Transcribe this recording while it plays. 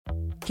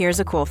Here's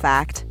a cool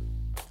fact.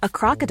 A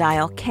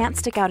crocodile can't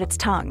stick out its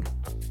tongue.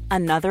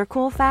 Another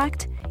cool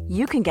fact,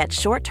 you can get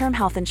short-term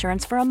health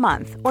insurance for a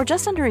month or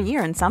just under a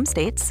year in some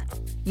states.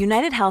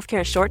 United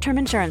Healthcare short-term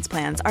insurance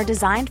plans are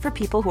designed for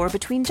people who are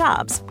between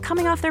jobs,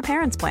 coming off their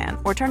parents' plan,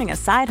 or turning a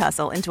side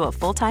hustle into a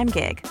full-time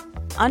gig.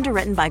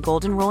 Underwritten by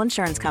Golden Rule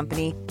Insurance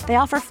Company, they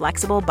offer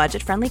flexible,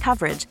 budget-friendly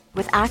coverage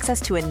with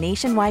access to a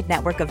nationwide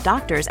network of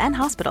doctors and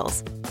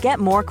hospitals. Get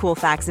more cool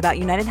facts about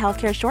United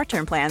Healthcare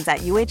short-term plans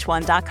at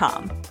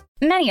uh1.com.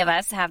 Many of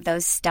us have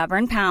those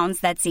stubborn pounds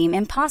that seem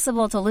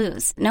impossible to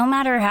lose, no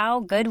matter how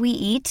good we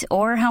eat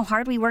or how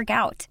hard we work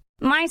out.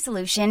 My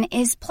solution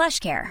is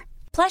PlushCare.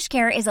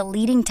 PlushCare is a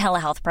leading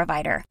telehealth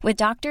provider with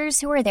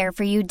doctors who are there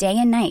for you day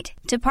and night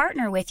to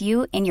partner with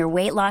you in your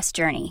weight loss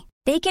journey.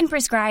 They can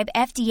prescribe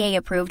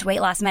FDA-approved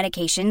weight loss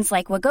medications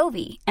like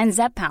Wegovy and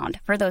Zepbound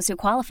for those who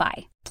qualify.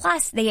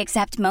 Plus, they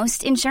accept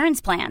most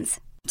insurance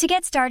plans. To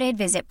get started,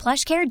 visit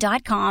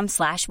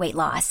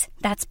plushcare.com/weightloss.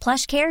 That's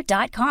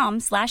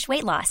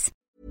plushcare.com/weightloss.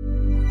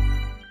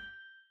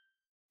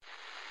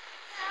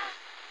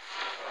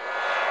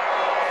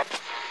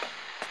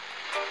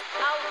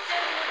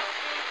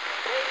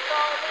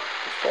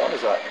 Which one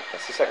is that?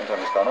 That's the second time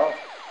it's gone off.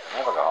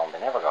 They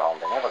never go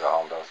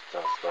home, those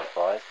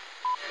boys.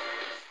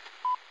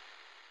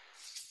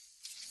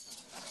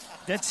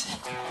 That's...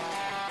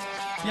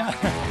 Yeah,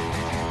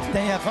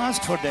 they have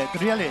asked for that,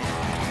 really.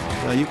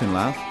 You can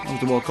laugh. That was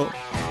the World Cup.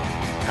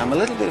 I'm a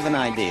little bit of an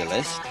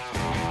idealist,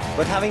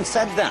 but having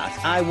said that,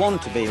 I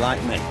want to be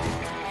like me.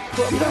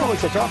 You don't know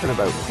what you're talking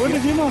about. What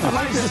did you know? I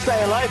managed to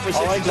stay alive for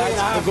 6 days.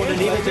 I'm going to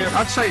leave it there.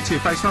 I'd say it to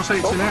your face, and I'll say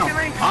it to you now.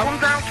 Come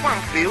down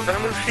Swanfield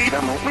and we'll see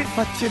them, won't we?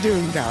 What you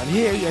doing down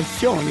here, you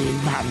shawny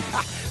man?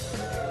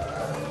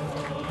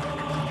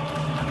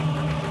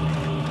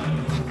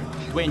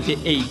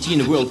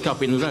 2018 World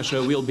Cup in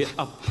Russia will be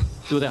up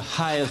to the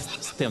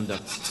highest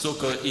standard.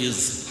 Soccer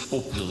is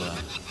popular.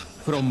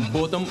 From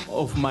bottom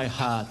of my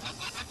heart,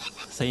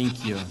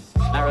 thank you.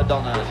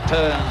 Maradona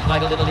turns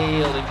like a little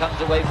eel and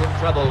comes away from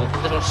trouble.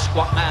 Little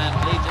squat man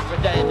leaves it for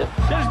dead.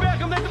 Dennis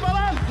Bergkamp neemt de bal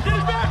aan.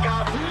 Dennis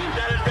Bergkamp.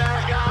 Dennis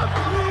Bergkamp.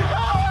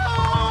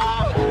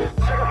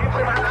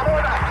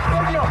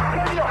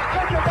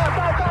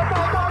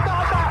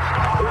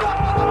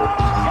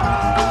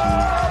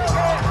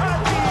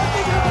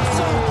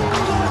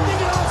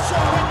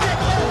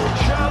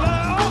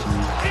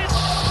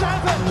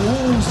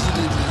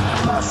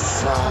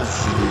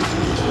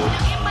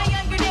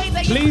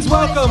 Please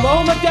welcome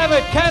Owen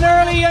McDevitt, Ken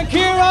Early and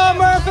Ciara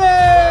Murphy!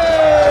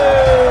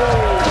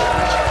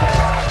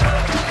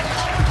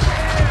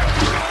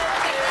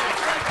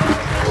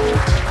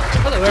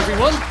 Hello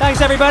everyone.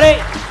 Thanks everybody.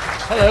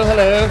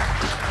 Hello.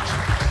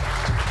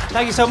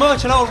 Thank you so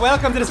much. Hello and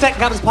welcome to the Second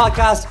Captains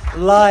podcast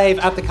live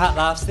at the Cat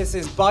Laughs. This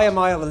is by a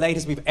mile the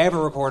latest we've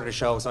ever recorded a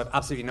show, so I've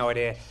absolutely no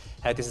idea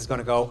how this is going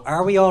to go.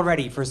 Are we all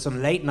ready for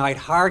some late night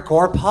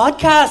hardcore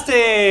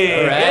podcasting?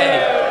 All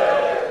right.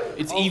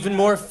 It's even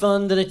more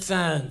fun than it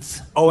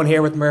sounds. Owen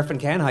here with Murph and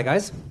Ken. Hi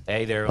guys.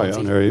 Hey there, Hi,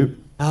 Owen. How are you?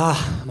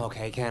 I'm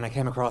okay, Ken. I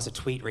came across a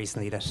tweet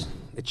recently that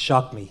it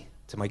shocked me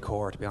to my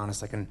core, to be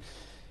honest. I can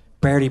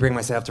barely bring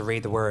myself to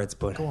read the words,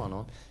 but go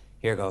on.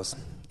 Here goes.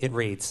 It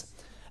reads,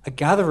 a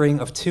gathering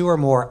of 2 or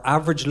more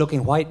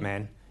average-looking white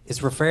men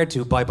is referred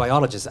to by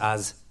biologists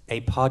as a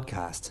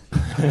podcast.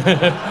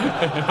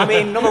 I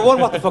mean, number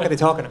one, what the fuck are they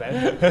talking about?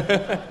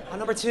 And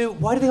number two,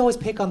 why do they always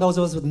pick on those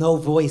of us with no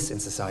voice in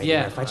society?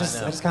 Yeah, I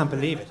just can't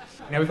believe it.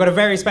 Now, we've got a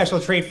very special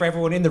treat for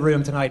everyone in the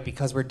room tonight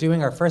because we're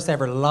doing our first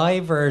ever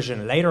live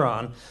version later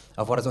on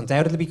of what has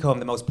undoubtedly become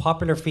the most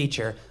popular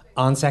feature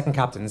on Second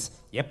Captains.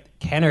 Yep,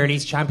 Ken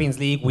Early's Champions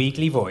League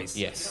Weekly Voice.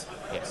 Yes.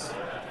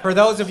 For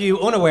those of you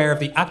unaware of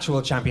the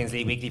actual Champions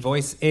League Weekly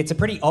Voice, it's a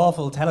pretty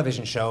awful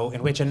television show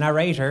in which a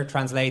narrator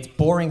translates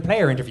boring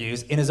player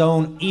interviews in his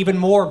own even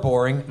more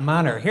boring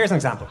manner. Here's an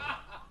example.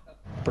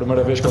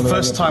 The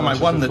first time I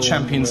won the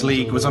Champions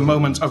League was a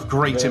moment of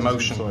great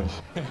emotion.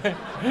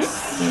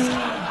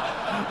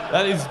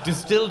 That is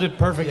distilled it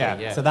perfectly.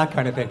 Yeah, so that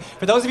kind of thing.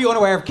 For those of you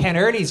unaware of Ken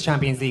Early's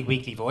Champions League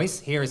Weekly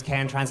Voice, here is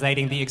Ken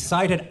translating the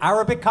excited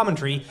Arabic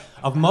commentary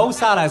of Mo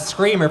Salah's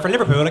screamer for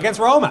Liverpool against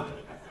Roma.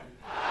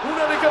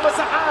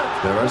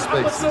 There are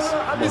spaces.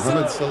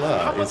 Mohamed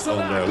Salah is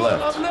on their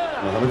left.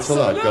 Mohamed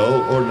Salah,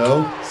 go or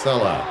no?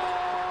 Salah.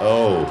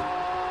 Oh.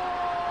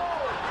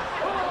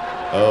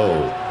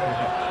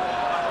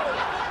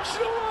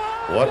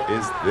 What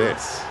is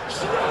this?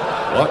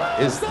 What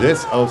is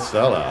this, oh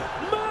Salah?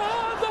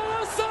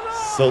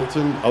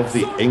 Sultan of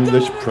the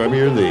English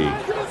Premier League.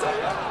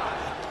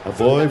 A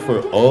boy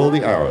for all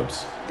the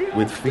Arabs,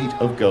 with feet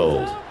of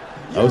gold.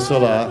 Oh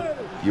Salah,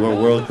 you are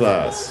world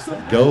class.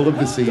 Goal of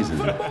the season.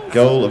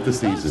 Goal of the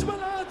season.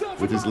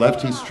 With his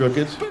left he struck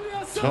it.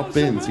 Top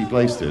bins he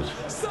placed it.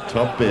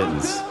 Top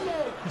bins.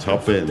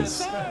 Top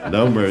bins.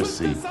 No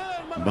mercy.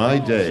 My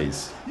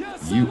days.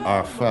 You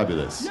are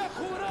fabulous.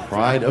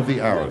 Pride of the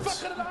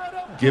Arabs.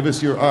 Give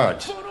us your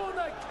art.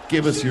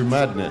 Give us your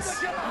madness.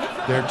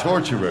 Their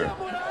torturer.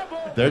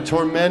 Their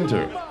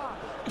tormentor.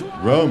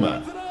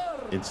 Roma.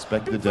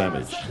 inspect the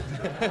damage.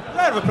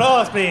 Round of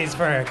applause, please,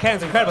 for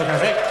Ken's incredible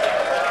translation.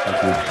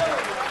 Thank you.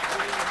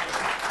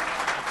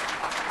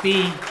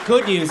 The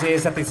good news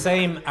is that the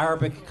same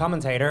Arabic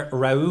commentator,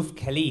 Raouf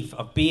Khalif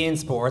of beIN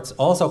Sports,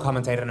 also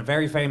commentated on a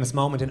very famous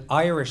moment in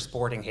Irish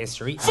sporting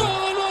history.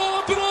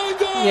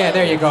 Yeah,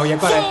 there you go.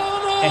 You've got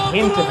a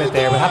hint of it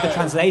there. We'll have the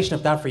translation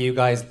of that for you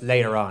guys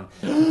later on.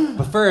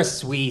 But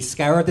first, we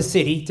scoured the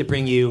city to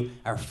bring you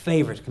our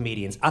favourite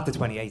comedians at the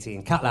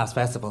 2018 Cat Laughs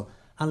Festival.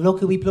 And look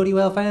who we bloody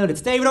well found.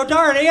 It's David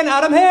O'Doherty and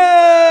Adam Hill!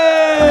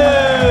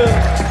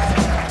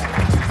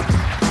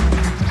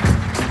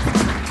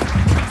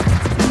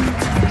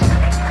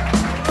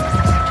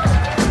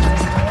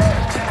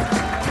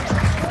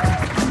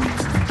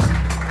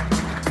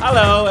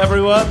 Hello,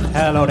 everyone.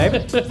 Hello,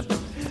 David.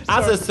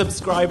 As a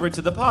subscriber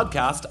to the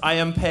podcast, I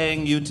am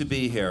paying you to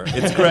be here.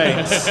 It's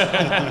great.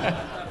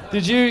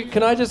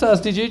 Can I just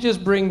ask, did you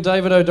just bring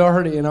David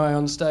O'Doherty and I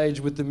on stage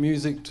with the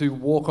music to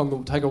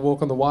take a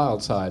walk on the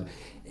wild side?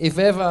 If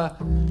ever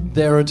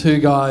there are two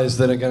guys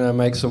that are going to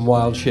make some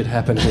wild shit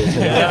happen here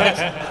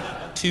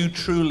tonight. Two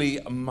truly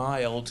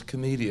mild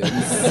comedians.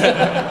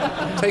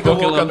 Take a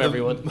walk on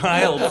the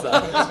mild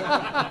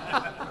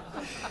side.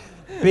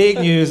 Big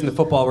news in the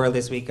football world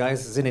this week,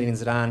 guys. Zinedine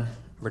Zidane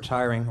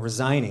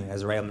resigning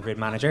as Real Madrid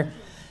manager.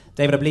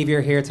 David, I believe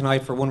you're here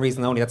tonight for one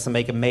reason only, that's to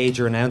make a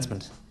major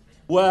announcement.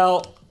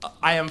 Well,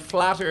 I am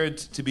flattered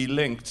to be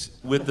linked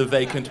with the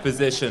vacant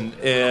position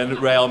in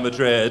Real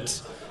Madrid.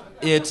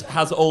 It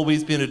has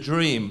always been a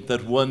dream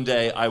that one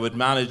day I would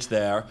manage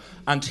there,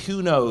 and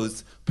who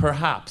knows,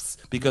 perhaps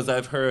because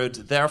I've heard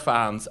their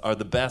fans are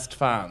the best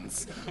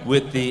fans,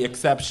 with the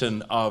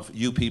exception of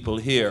you people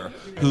here,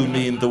 who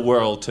mean the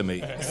world to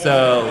me.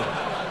 So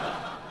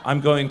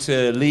I'm going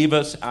to leave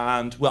it,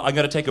 and, well, I'm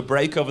going to take a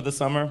break over the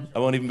summer. I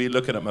won't even be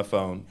looking at my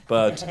phone,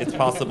 but it's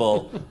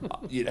possible.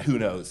 Who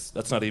knows?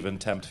 That's not even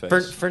tempt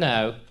fate. For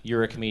now,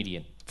 you're a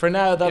comedian. For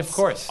now, that's... Of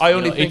course. I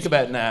only think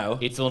about now.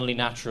 It's only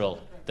natural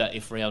that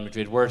if Real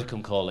Madrid were to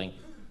come calling...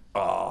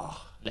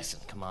 Oh, listen,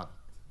 come on.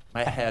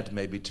 My head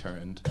may be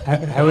turned.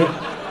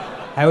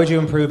 How would you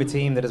improve a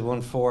team that has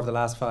won 4 of the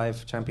last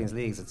 5 Champions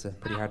Leagues? It's a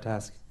pretty hard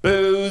task.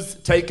 Booze.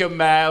 Take him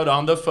out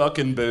on the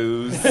fucking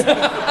booze.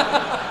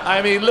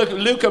 I mean, look,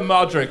 Luka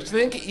Modric. Do you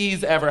think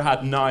he's ever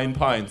had 9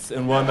 pints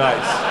in one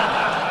night?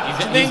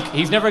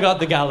 He's never got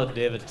the gallon,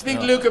 David. Do you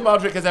think Luka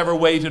Modric has ever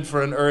waited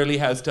for an early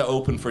house to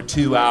open for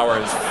 2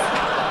 hours?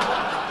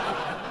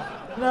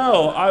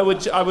 No, I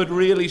would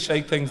really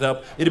shake things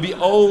up. It'd be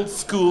old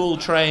school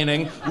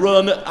training,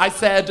 run, I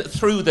said,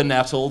 through the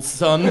nettles,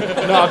 son,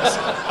 not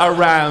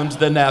around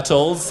the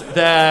nettles.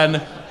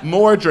 Then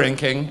more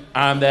drinking,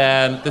 and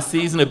then the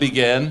season would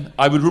begin.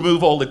 I would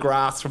remove all the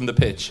grass from the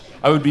pitch.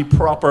 I would be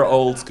proper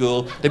old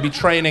school. They'd be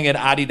training in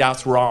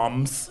Adidas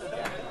ROMs,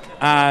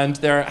 and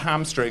their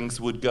hamstrings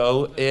would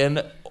go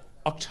in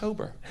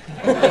October.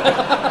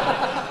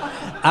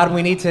 Adam,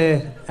 we need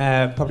to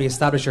probably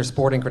establish your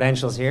sporting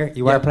credentials here.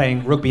 You are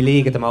playing rugby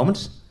league at the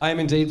moment. I am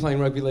indeed playing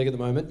rugby league at the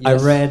moment,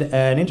 yes. I read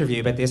an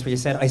interview about this where you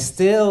said, I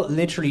still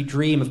literally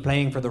dream of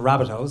playing for the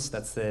Rabbitohs.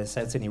 That's the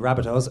South Sydney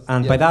Rabbitohs.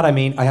 And by that I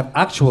mean I have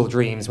actual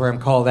dreams where I'm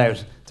called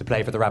out to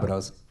play for the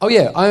Rabbitohs. Oh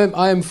yeah,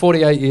 I am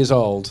 48 years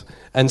old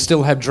and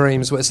still have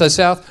dreams.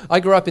 So I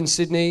grew up in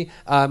Sydney.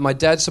 My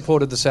dad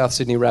supported the South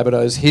Sydney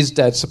Rabbitohs. His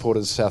dad supported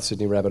the South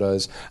Sydney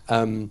Rabbitohs.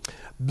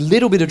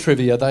 Little bit of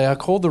trivia, they are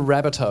called the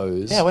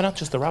Rabbitohs. Yeah, why not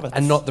just the Rabbits?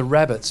 And not the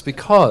Rabbits,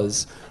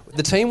 because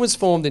the team was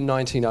formed in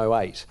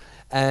 1908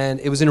 and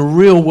it was in a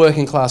real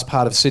working class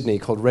part of Sydney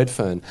called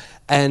Redfern,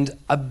 and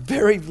a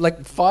very,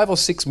 5 or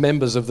 6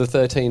 members of the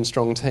 13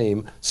 strong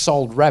team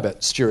sold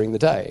rabbits during the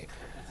day.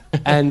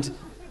 And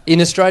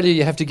in Australia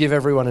you have to give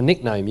everyone a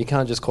nickname, you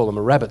can't just call them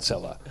a rabbit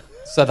seller.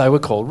 So they were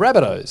called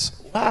Rabbitohs.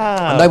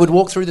 Wow. And they would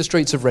walk through the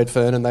streets of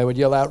Redfern and they would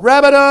yell out,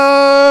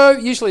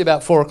 "Rabbito!" usually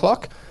about 4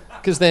 o'clock.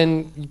 Because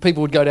then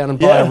people would go down and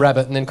buy a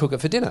rabbit and then cook it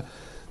for dinner.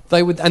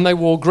 They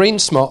wore green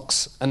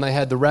smocks and they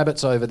had the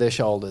rabbits over their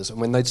shoulders. And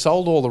when they'd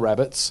sold all the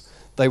rabbits,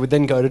 they would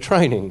then go to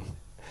training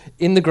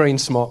in the green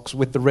smocks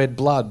with the red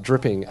blood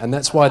dripping. And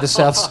that's why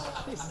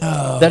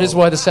that is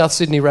why the South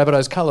Sydney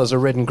Rabbitohs colours are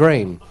red and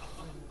green.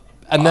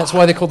 And that's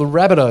why they're called the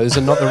Rabbitohs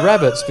and not the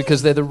Rabbits,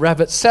 because they're the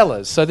rabbit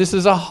sellers. So this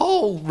is a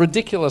whole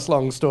ridiculous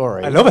long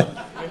story. I love it.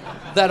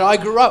 That I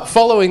grew up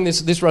following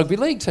this rugby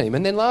league team.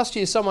 And then last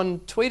year someone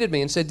tweeted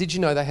me and said, did you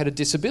know they had a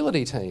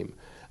disability team?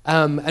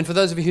 And for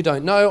those of you who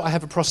don't know, I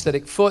have a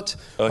prosthetic foot.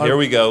 Oh, here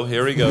we go.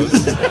 Here he goes.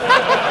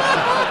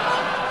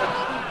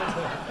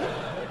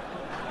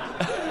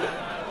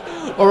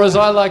 Or as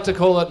I like to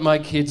call it, my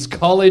kids'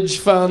 college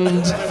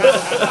fund.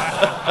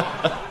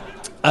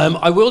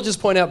 I will just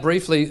point out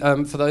briefly,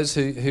 for those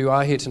who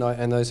are here tonight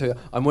and those who...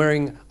 I've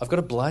got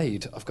a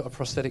blade. I've got a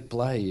prosthetic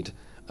blade.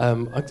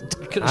 Shall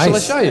I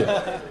show you?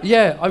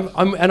 Yeah,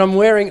 I'm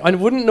wearing... I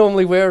wouldn't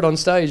normally wear it on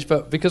stage,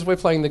 but because we're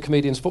playing the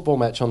Comedians football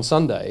match on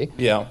Sunday...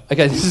 Yeah.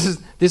 Okay,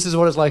 this is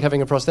what it's like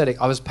having a prosthetic.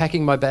 I was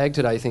packing my bag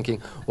today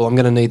thinking, well, I'm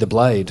going to need the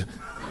blade.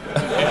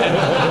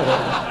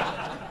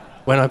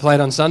 When I played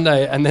on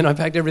Sunday, and then I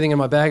packed everything in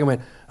my bag and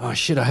went, oh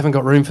shit, I haven't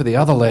got room for the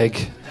other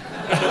leg.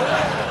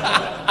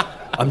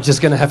 I'm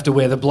just going to have to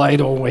wear the blade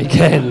all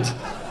weekend.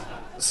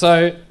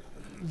 So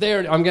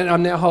there,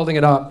 I'm now holding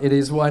it up. It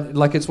is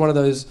like it's one of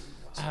those.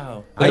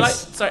 Oh,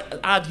 sorry,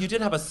 Ad, you did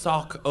have a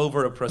sock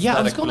over a prosthetic Yeah,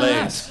 I was going to blade.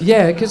 ask.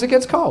 Yeah, because it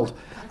gets cold.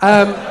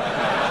 I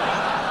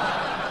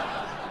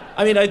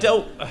mean, I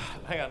don't.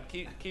 Hang on,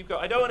 keep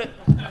going. I don't want to.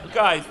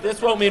 Guys,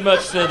 this won't mean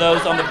much to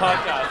those on the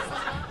podcast,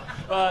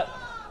 but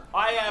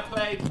I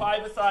played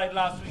five-a-side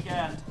last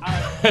weekend.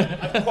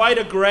 I'm quite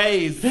a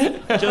graze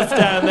just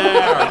down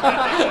there.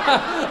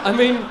 I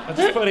mean, I'm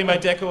just putting my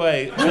dick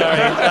away. Sorry,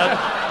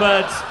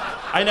 but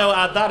I know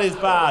that is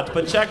bad.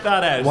 But check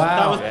that out.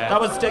 Wow.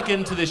 That was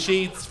sticking to the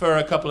sheets for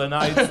a couple of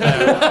nights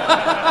now.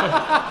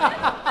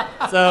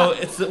 So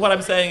what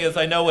I'm saying is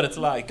I know what it's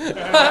like.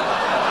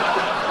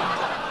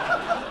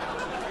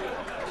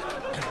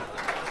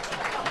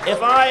 If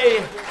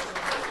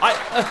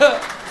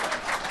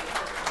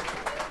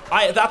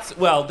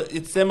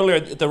it's similar.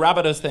 The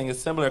Rabbitohs thing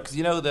is similar because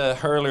you know the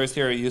hurlers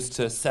here used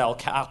to sell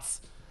cats,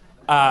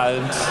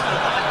 and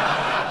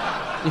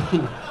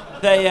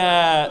they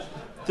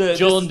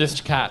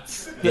jaundiced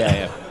cats.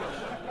 Yeah.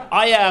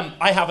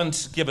 I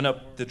haven't given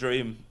up the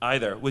dream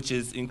either, which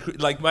is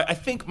I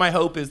think my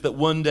hope is that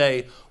one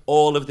day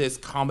all of this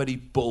comedy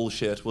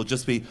bullshit will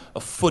just be a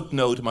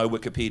footnote on my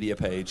Wikipedia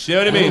page. Do you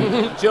know what I mean?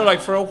 Do you know, like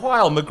for a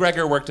while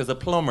McGregor worked as a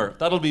plumber.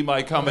 That'll be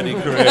my comedy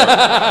career.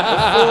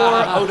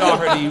 Before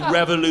O'Doherty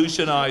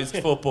revolutionised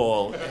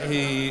football,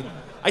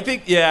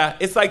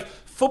 it's like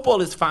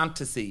football is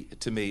fantasy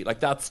to me. Like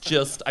that's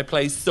just, I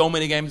play so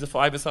many games of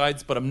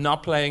five-a-sides, but I'm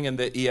not playing in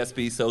the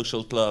ESB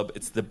Social Club.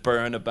 It's the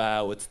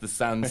Bernabeu, it's the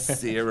San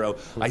Siro.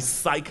 I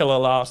cycle a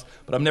lot,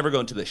 but I'm never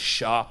going to the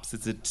shops.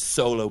 It's a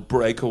solo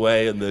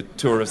breakaway in the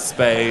Tour of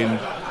Spain.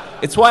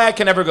 It's why I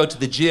can never go to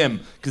the gym,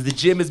 because the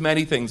gym is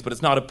many things, but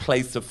it's not a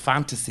place of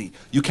fantasy.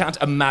 You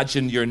can't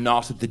imagine you're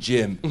not at the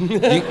gym.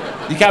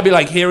 You can't be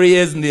like, here he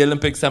is in the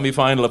Olympic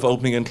semi-final of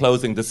opening and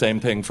closing the same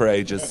thing for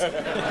ages.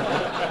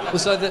 Well,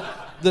 so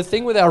the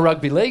thing with our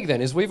rugby league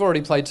then is we've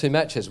already played 2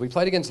 matches. We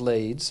played against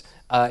Leeds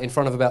in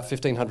front of about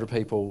 1,500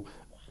 people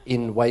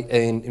in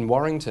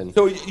Warrington.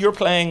 So you're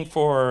playing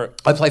for...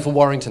 I play for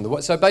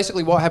Warrington. So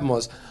basically what happened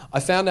was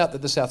I found out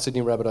that the South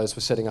Sydney Rabbitohs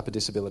were setting up a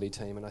disability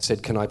team and I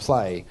said, can I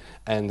play?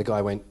 And the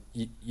guy went,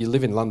 you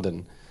live in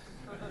London.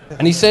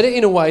 And he said it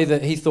in a way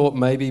that he thought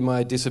maybe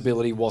my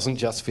disability wasn't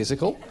just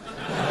physical.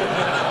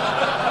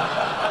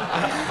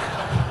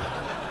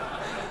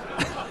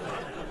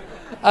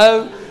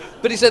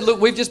 But he said, look,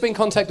 we've just been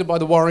contacted by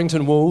the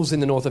Warrington Wolves in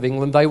the north of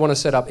England. They want to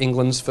set up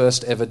England's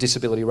first ever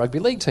disability rugby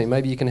league team.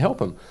 Maybe you can help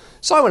them.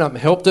 So I went up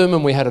and helped them,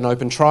 and we had an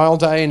open trial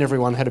day, and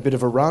everyone had a bit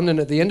of a run. And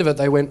at the end of it,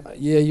 they went,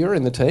 yeah, you're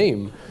in the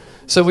team.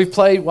 So we've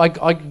played,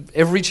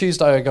 every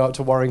Tuesday I go up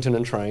to Warrington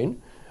and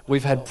train.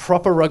 We've had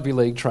proper rugby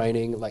league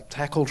training, like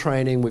tackle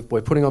training.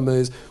 We're putting on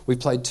moves. We've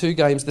played 2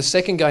 games. The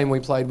second game we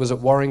played was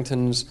at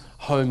Warrington's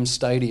home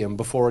stadium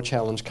before a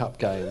Challenge Cup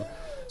game.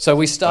 So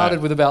we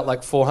started with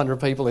about 400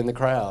 people in the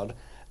crowd.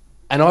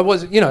 And I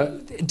was,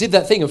 did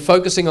that thing of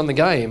focusing on the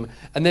game.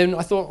 And then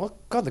I thought, oh,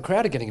 God, the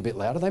crowd are getting a bit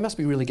louder. They must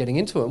be really getting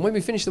into it. And when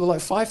we finished, there were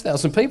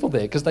 5,000 people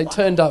there because they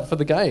turned up for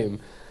the game.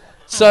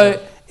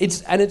 So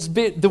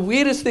the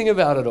weirdest thing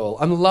about it all,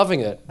 I'm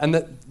loving it.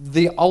 And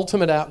the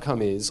ultimate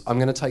outcome is I'm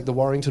going to take the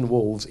Warrington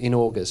Wolves in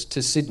August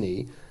to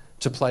Sydney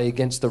to play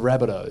against the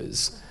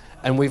Rabbitohs.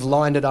 And we've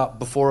lined it up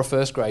before a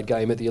first grade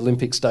game at the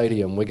Olympic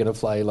Stadium. We're going to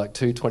play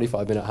 2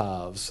 25-minute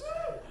halves.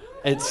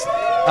 It's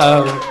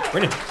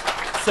brilliant.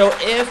 So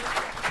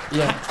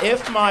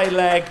if my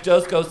leg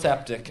does go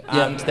septic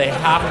and they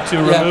have to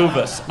remove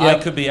it, I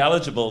could be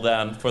eligible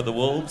then for the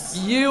Wolves?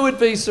 You would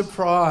be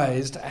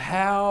surprised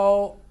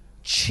how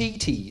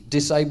cheaty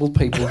disabled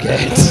people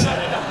get.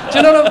 Do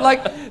you know what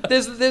I'm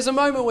there's a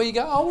moment where you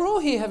go, oh, we're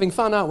all here having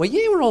fun, aren't we?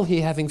 Yeah, we're all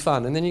here having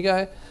fun. And then you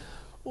go,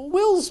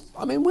 well,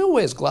 Will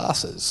wears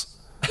glasses.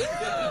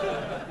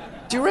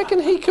 Do you reckon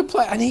he could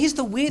play? And here's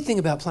the weird thing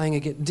about playing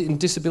in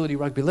disability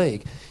rugby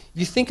league.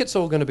 You think it's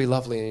all going to be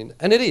lovely,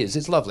 and it is,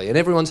 it's lovely, and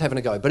everyone's having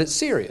a go, but it's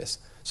serious.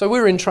 So we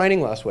were in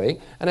training last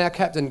week, and our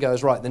captain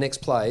goes, right, the next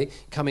play,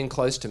 come in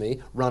close to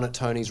me, run at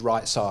Tony's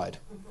right side.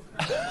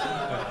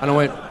 And I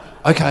went,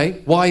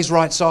 okay, why his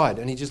right side?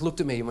 And he just looked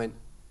at me and went,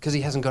 because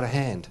he hasn't got a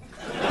hand.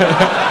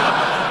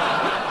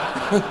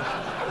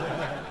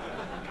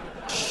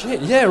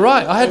 Shit, yeah,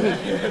 right, I hadn't,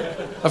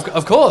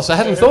 of course, I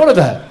hadn't thought of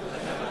that.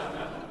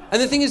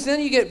 And the thing is,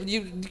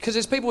 then because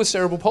there's people with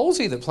cerebral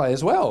palsy that play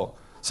as well.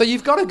 So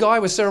you've got a guy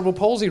with cerebral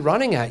palsy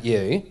running at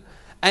you,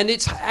 and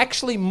it's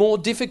actually more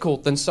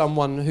difficult than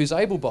someone who's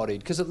able-bodied,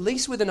 because at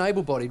least with an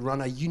able-bodied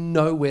runner, you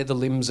know where the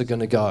limbs are going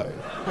to go.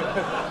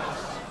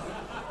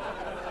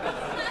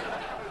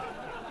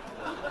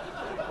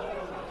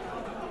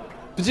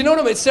 But you know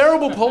what I mean?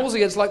 Cerebral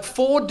palsy, it's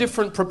 4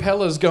 different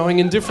propellers going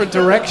in different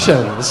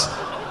directions.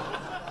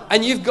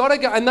 And you've got to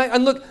go,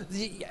 and look,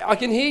 I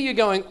can hear you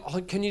going,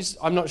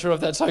 I'm not sure if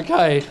that's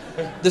okay.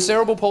 The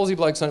cerebral palsy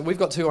blokes, we've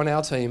got 2 on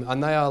our team,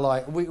 and they are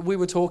like, we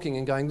were talking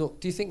and going,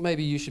 look, do you think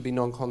maybe you should be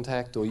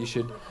non-contact, or you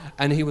should,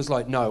 and he was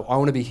like, no, I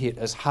want to be hit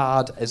as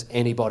hard as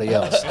anybody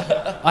else.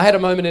 I had a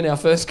moment in our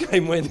first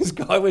game where this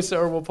guy with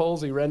cerebral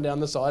palsy ran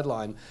down the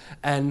sideline,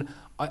 and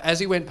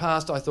as he went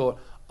past, I thought,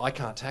 I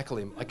can't tackle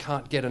him. I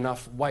can't get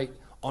enough weight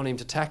on him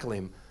to tackle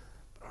him.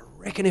 But I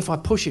reckon if I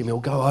push him, he'll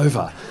go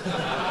over.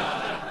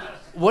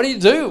 What do you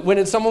do when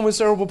it's someone with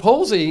cerebral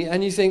palsy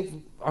and you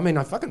think, I mean,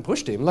 I fucking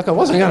pushed him, like I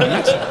wasn't going to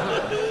match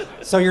him.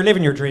 So you're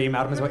living your dream,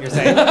 Adam, is what you're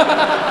saying.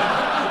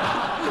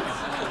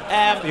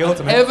 The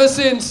ultimate. Ever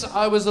since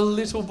I was a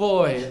little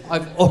boy,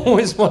 I've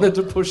always wanted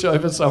to push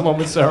over someone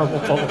with cerebral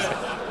palsy.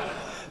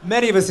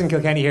 Many of us in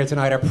Kilkenny here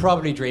tonight are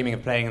probably dreaming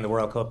of playing in the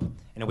World Cup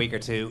in a week or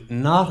two.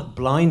 Not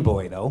Blind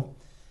Boy, though.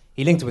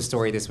 He linked to a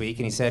story this week,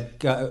 and he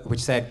said, which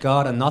said,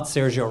 God and not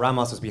Sergio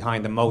Ramos was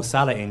behind the Mo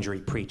Salah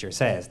injury, Preacher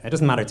says. Now, it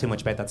doesn't matter too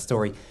much about that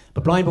story,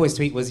 but Blind Boy's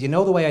tweet was, you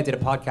know the way I did a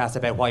podcast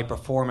about why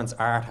performance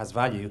art has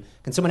value?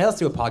 Can someone else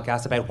do a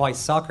podcast about why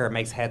soccer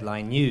makes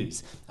headline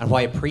news? And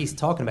why a priest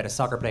talking about a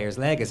soccer player's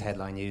leg is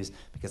headline news?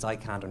 Because I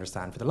can't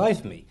understand for the life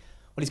of me.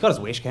 Well, he's got his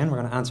wish, Ken. We're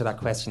going to answer that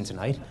question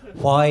tonight.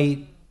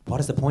 What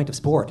is the point of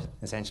sport,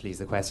 essentially, is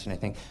the question, I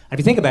think. And if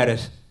you think about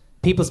it,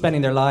 people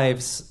spending their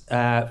lives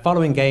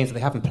following games that they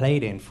haven't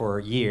played in for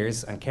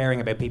years and caring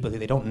about people who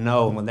they don't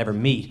know and will never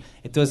meet,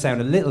 it does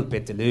sound a little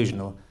bit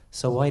delusional.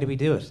 So why do we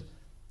do it?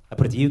 I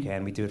put it to you,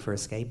 Ken, we do it for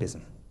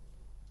escapism.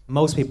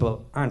 Most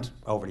people aren't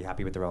overly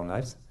happy with their own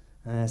lives,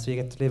 so you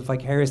get to live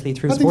vicariously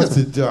through sports. I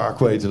think that's a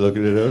dark way to look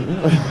at it.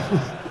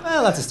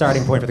 Well, that's a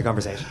starting point for the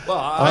conversation. Well,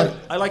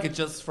 I like it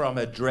just from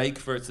a Drake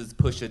versus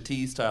Pusha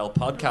T style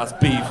podcast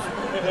beef.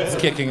 It's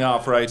kicking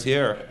off right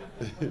here.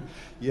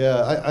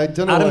 Yeah, I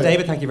don't know. Adam,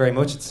 David, thank you very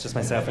much. It's just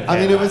myself. I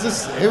mean, it was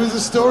a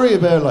story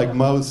about like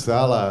Mo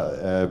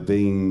Salah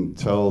being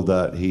told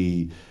that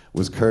he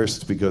was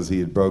cursed because he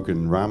had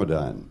broken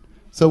Ramadan.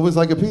 So it was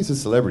like a piece of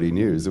celebrity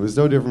news. It was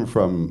no different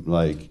from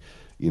like,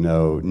 you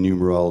know,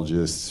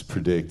 numerologist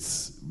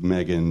predicts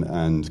Meghan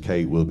and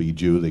Kate will be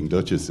dueling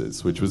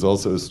duchesses, which was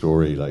also a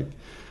story like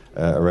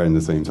around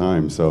the same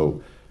time.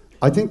 So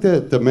I think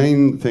that the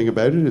main thing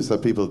about it is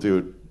that people do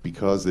it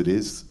because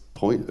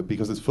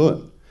because it's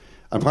fun.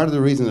 And part of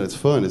the reason that it's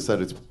fun is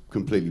that it's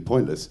completely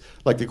pointless.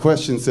 Like the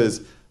question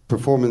says,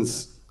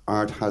 performance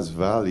art has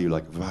value.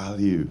 Like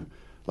value.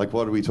 Like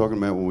what are we talking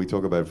about when we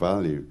talk about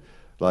value?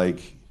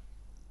 Like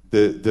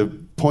the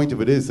point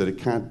of it is that it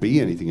can't be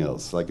anything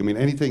else. Like, I mean,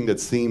 anything that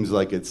seems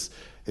like it's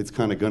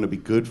kind of going to be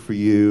good for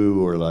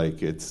you, or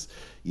like it's,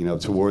 you know,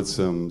 towards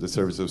the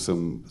service of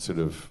some sort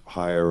of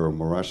higher or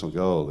more rational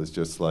goal is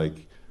just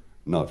like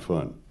not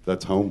fun.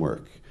 That's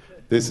homework.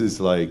 This is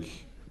like,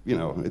 you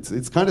know,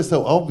 it's kind of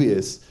so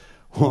obvious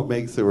what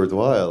makes it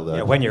worthwhile.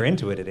 Yeah, when you're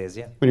into it, it is,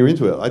 yeah. When you're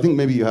into it. I think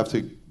maybe you have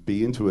to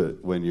be into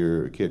it when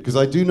you're a kid. Because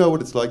I do know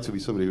what it's like to be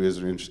somebody who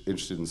isn't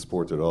interested in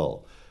sport at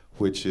all,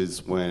 which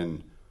is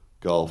when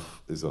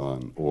golf is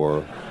on,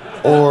 or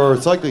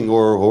cycling,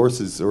 or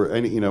horses, or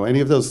any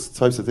of those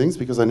types of things,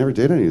 because I never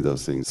did any of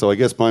those things. So I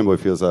guess Blind Boy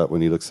feels that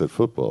when he looks at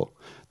football.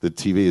 The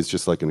TV is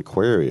just like an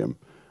aquarium,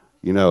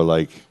 you know,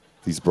 like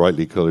these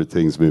brightly coloured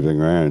things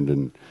moving around,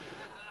 and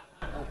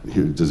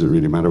does it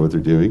really matter what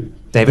they're doing?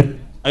 David?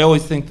 I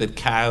always think that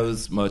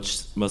cows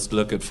must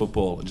look at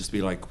football and just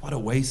be like, what a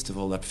waste of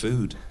all that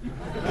food.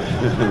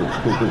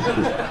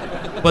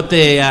 But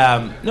they,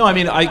 no, I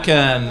mean, I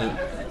can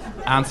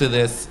answer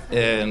this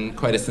in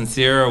quite a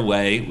sincere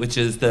way, which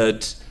is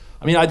that,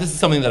 I mean, this is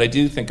something that I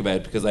do think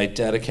about because I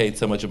dedicate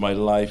so much of my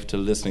life to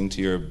listening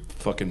to your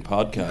fucking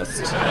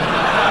podcast.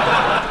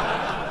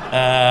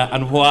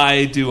 And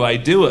why do I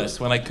do it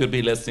when I could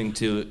be listening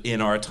to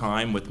In Our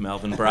Time with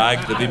Melvin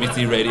Bragg, the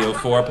BBC Radio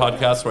 4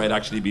 podcast, where I'd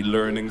actually be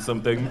learning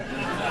something?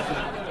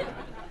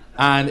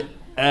 And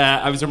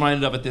I was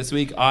reminded of it this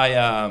week.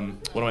 One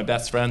of my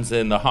best friends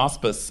in the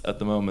hospice at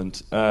the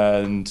moment,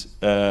 and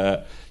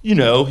you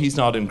know, he's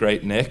not in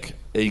great nick.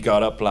 He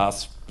got up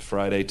last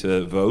Friday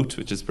to vote,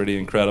 which is pretty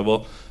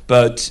incredible.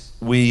 But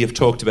we have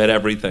talked about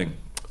everything.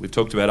 We've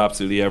talked about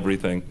absolutely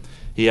everything.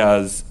 He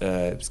has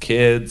his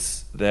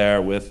kids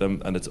there with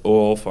him, and it's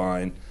all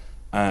fine.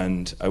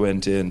 And I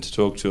went in to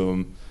talk to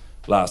him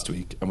last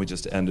week, and we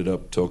just ended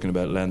up talking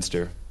about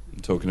Leinster,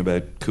 and talking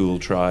about cool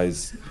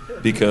tries,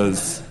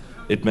 because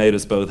it made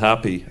us both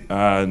happy.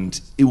 And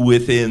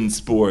within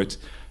sport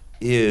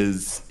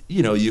is,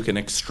 you know, you can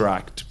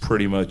extract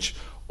pretty much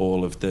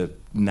all of the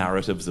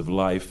narratives of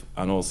life,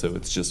 and also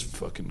it's just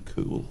fucking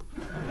cool.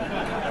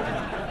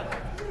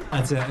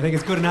 That's it. I think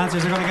it's good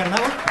answers are going to get on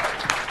that one.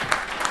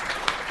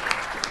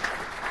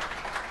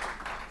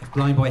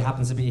 Blind Boy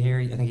happens to be here.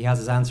 I think he has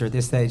his answer at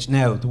this stage.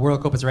 Now, the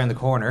World Cup is around the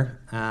corner.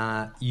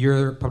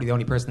 You're probably the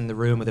only person in the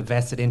room with a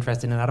vested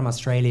interest in it. Adam,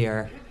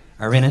 Australia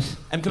are in it.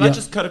 And can I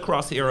just cut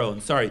across here,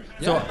 Owen? Sorry.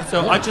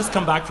 So I just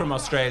come back from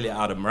Australia,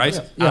 Adam, right?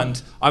 And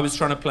I was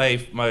trying to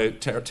play my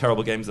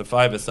terrible games of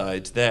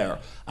five-a-side there.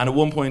 And at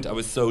one point, I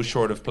was so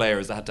short of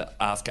players, I had to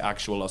ask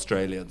actual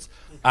Australians.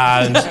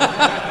 And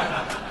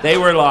they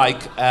were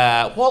like,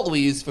 what will we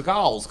use for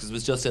goals? Because it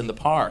was just in the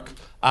park.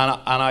 And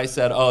I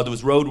said, oh, there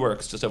was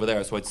roadworks just over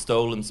there, so I'd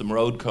stolen some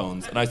road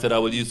cones. And I said,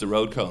 we'll use the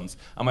road cones.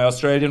 And my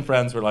Australian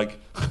friends were like,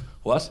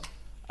 what?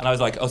 And I was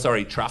like, oh,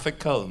 sorry, traffic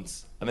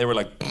cones. And they were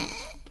like,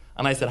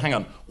 and I said, hang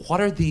on,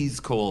 what are these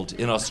called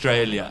in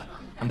Australia?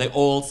 And they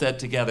all said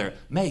together,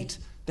 mate,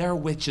 they're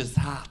witches'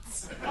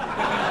 hats.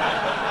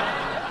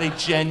 They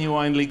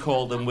genuinely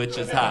call them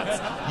witches' hats.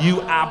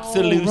 You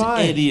absolute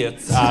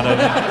idiots, Adam.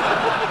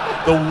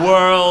 The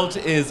world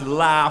is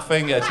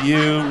laughing at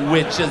you,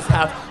 witches'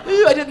 hats.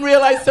 Ooh, I didn't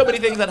realise so many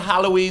things had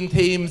Halloween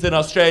themes in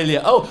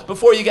Australia. Oh,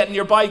 before you get in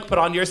your bike, put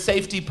on your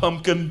safety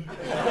pumpkin.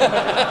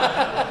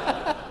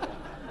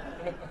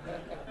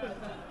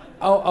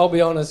 I'll be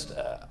honest.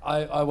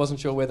 I wasn't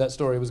sure where that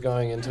story was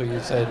going until you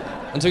said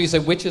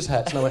witches'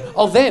 hats, and I went,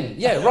 oh, them,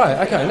 yeah,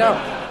 right, okay, now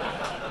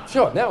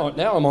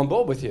I'm on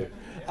board with you.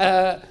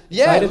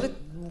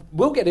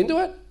 We'll get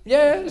into it.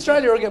 Yeah,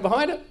 Australia will get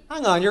behind it.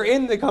 Hang on, you're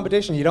in the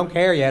competition. You don't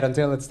care yet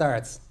until it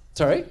starts.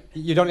 Sorry?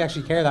 You don't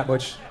actually care that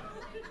much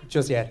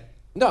just yet.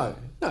 No,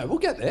 we'll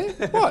get there.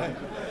 What?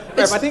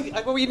 I think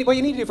what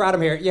you need to do for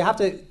Adam here, you have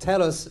to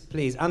tell us,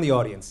 please, and the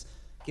audience,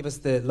 give us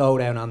the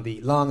lowdown on the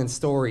long and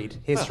storied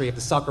history of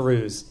the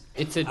Socceroos.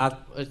 It's a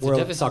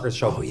World Soccer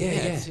Show. Oh, yeah.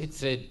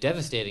 It's a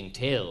devastating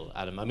tale,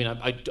 Adam. I mean,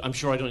 I'm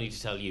sure I don't need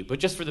to tell you, but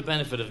just for the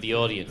benefit of the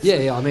audience.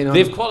 Yeah, I mean...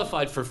 They've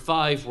qualified for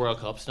 5 World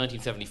Cups,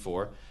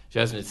 1974,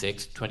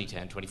 2006,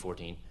 2010,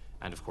 2014,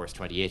 and of course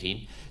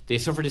 2018. They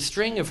suffered a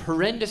string of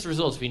horrendous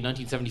results between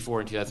 1974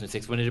 and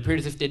 2006 when it appeared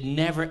as if they'd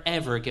never,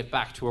 ever get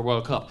back to a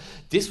World Cup.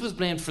 This was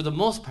blamed for the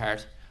most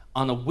part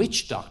on a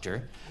witch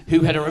doctor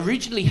who had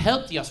originally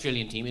helped the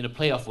Australian team in a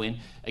playoff win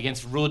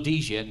against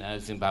Rhodesia, now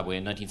Zimbabwe,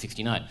 in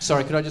 1969.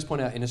 Sorry, could I just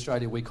point out, in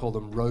Australia we call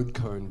them road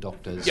cone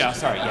doctors. Yeah,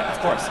 sorry, yeah, of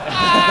course.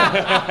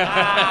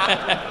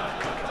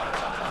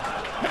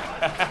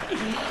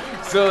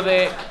 So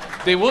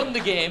they won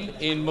the game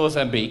in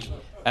Mozambique,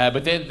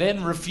 but they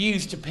then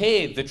refused to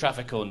pay the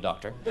traffic cone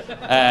doctor.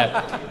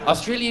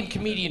 Australian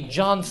comedian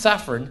John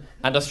Safran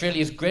and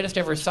Australia's greatest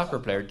ever soccer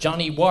player,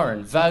 Johnny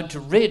Warren, vowed to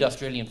rid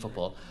Australian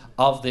football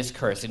of this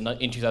curse in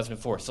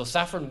 2004. So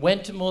Safran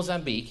went to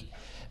Mozambique,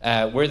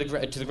 to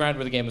the ground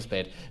where the game was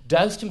played,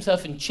 doused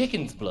himself in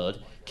chicken's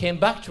blood, came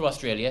back to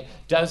Australia,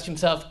 doused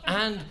himself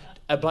and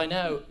by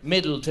now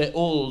middle to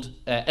old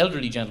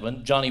elderly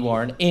gentleman, Johnny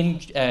Warren, in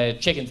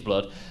chicken's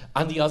blood,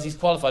 and the Aussies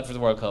qualified for the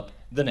World Cup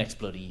the next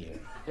bloody year.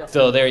 Yep.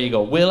 So there you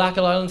go. Will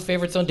Achill Island's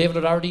favourite son, David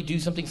O'Doherty, do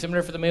something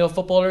similar for the Mayo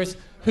footballers?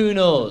 Who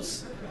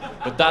knows?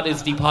 But that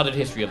is the potted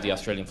history of the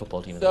Australian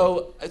football team.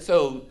 So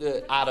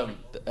Adam,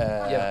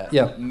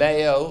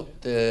 Mayo,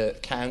 the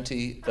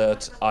county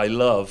that I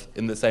love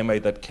in the same way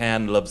that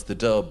Ken loves the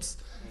Dubs.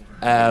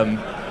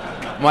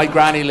 My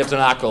granny lived in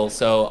Achill,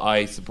 so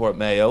I support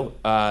Mayo,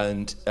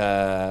 and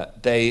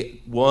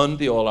they won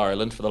the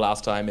All-Ireland for the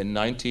last time in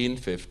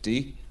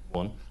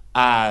 1951.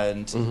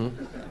 And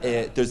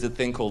there's a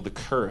thing called the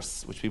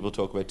curse, which people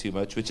talk about too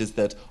much, which is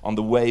that on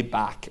the way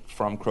back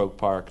from Croke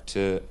Park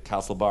to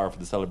Castlebar for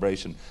the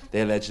celebration,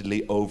 they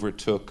allegedly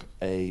overtook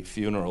a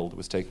funeral that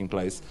was taking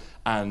place,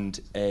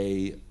 and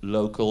a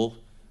local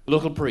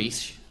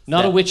priest,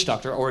 not a witch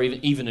doctor or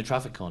even a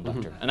traffic cone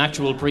doctor, an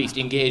actual priest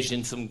engaged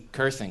in some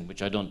cursing,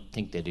 which I don't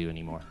think they do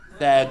anymore.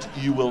 Said,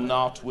 you will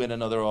not win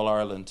another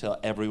All-Ireland till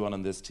everyone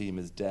on this team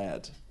is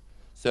dead.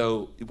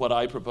 So what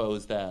I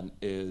propose then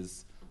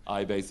is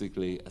I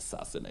basically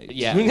assassinate.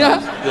 Yeah.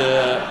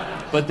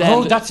 But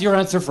then that's your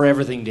answer for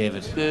everything,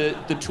 David.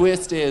 The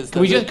twist is...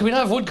 Can we not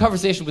have one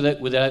conversation with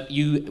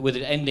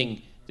it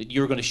ending that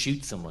you're going to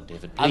shoot someone,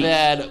 David?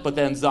 Please. But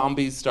then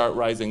zombies start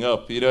rising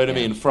up, you know what I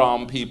mean,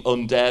 from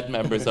undead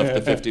members of the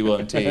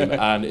 51 team,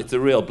 and it's a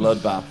real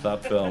bloodbath,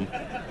 that film.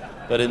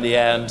 But in the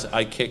end,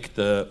 I kick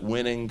the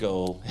winning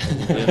goal.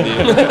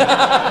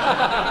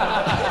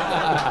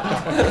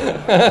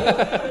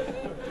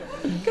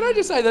 Can I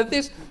just say that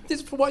this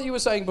for what you were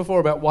saying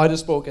before about why does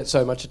sport get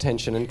so much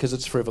attention, and because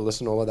it's frivolous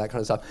and all of that kind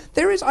of stuff.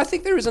 I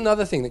think there is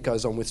another thing that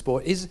goes on with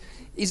sport is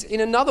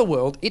in another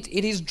world it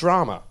is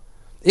drama.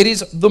 It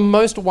is the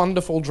most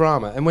wonderful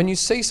drama. And when you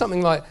see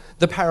something like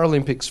the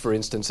Paralympics, for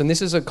instance, and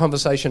this is a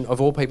conversation of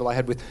all people I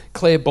had with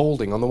Claire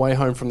Balding on the way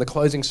home from the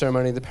closing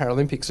ceremony of the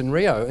Paralympics in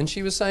Rio, and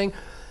she was saying,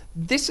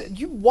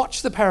 you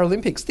watch the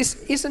Paralympics,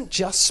 this isn't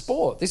just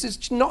sport. This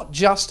is not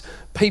just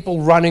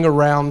people running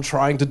around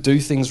trying to do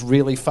things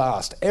really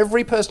fast.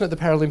 Every person at the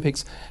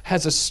Paralympics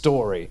has a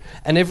story,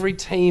 and every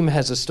team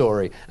has a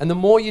story. And the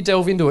more you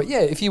delve into it,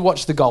 if you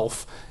watch the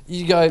golf,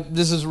 you go,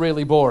 this is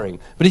really boring.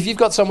 But if you've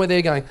got somewhere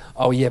there going,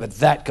 oh yeah, but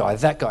that guy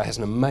has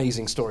an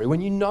amazing story.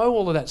 When you know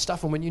all of that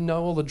stuff and when you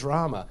know all the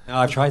drama. No,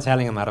 I've tried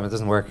telling him, Adam, it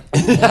doesn't work.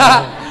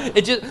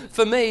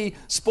 For me,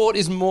 sport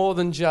is more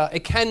than just,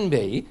 it can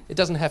be, it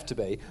doesn't have to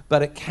be,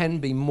 but it can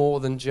be more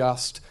than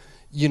just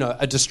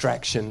a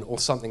distraction or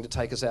something to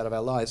take us out of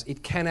our lives.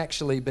 It can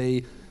actually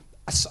be,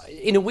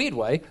 in a weird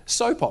way,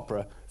 soap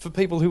opera for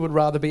people who would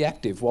rather be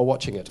active while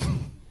watching it.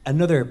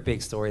 Another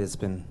big story that's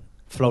been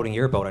floating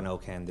your boat, I know,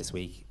 Ken, this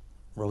week.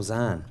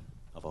 Roseanne,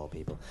 of all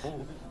people.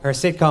 Her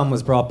sitcom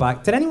was brought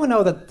back. Did anyone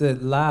know that the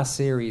last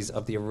series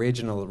of the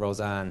original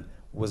Roseanne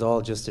was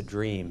all just a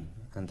dream,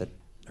 and that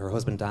her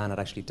husband Dan had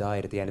actually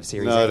died at the end of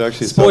series 8? No, I'd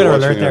actually Spoiler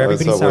alert there,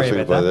 everybody, sorry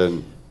about that.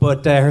 Then.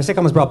 But her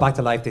sitcom was brought back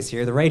to life this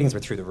year. The ratings were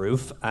through the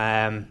roof.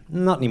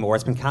 Not anymore.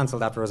 It's been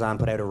cancelled after Roseanne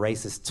put out a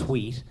racist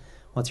tweet.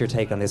 What's your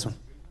take on this one?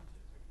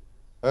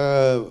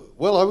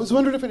 Well, I was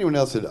wondering if anyone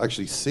else had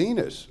actually seen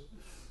it.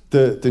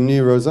 The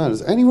new Roseanne.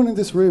 Has anyone in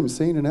this room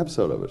seen an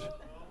episode of it?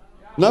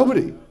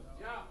 Nobody?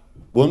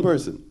 One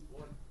person?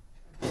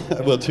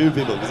 Well, two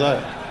people, because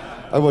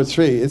I watched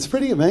 3. It's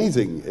pretty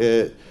amazing.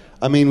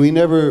 I mean,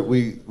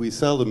 we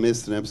seldom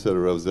missed an episode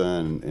of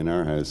Roseanne in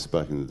our house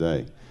back in the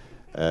day.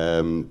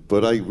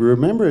 But I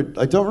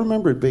don't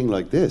remember it being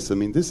like this. I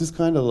mean, this is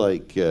kind of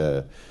like,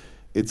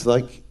 it's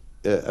like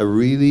a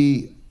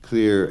really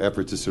clear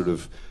effort to sort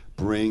of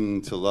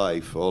bring to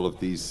life all of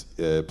these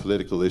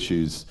political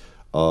issues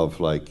of,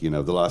 like, the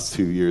last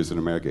 2 years in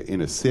America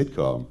in a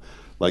sitcom.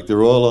 Like,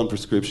 they're all on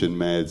prescription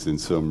meds in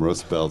some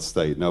Rust Belt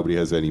state. Nobody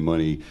has any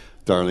money.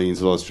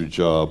 Darlene's lost her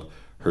job.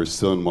 Her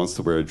son wants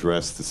to wear a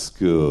dress to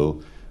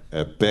school.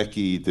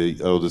 Becky, the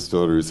oldest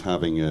daughter, is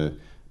having a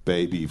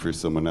baby for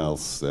someone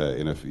else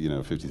in a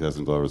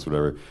 $50,000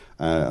 whatever,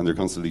 and they're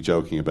constantly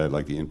joking about,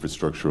 like, the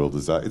infrastructural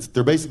disaster.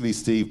 They're basically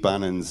Steve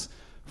Bannon's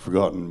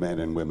Forgotten Men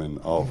and Women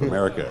of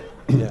America.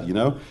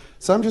 Yeah.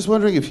 So I'm just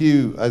wondering if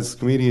you, as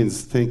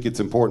comedians, think it's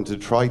important to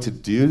try to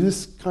do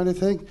this kind of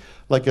thing.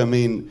 Like, I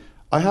mean,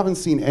 I haven't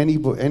seen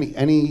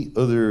any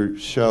other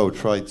show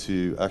try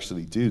to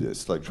actually do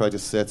this, like try to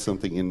set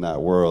something in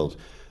that world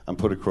and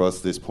put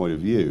across this point of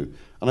view.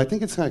 And I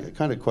think it's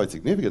kind of quite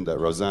significant that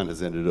Roseanne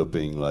has ended up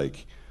being,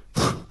 like,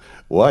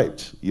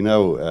 wiped.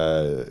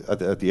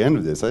 At the end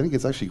of this, I think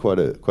it's actually quite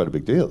a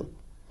big deal.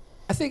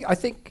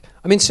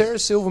 I mean, Sarah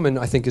Silverman,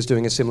 I think, is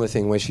doing a similar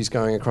thing where she's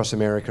going across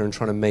America and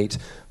trying to meet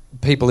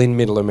people in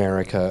Middle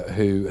America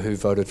who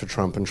voted for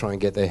Trump and try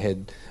and get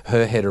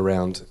her head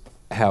around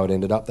how it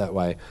ended up that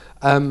way.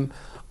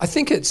 I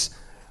think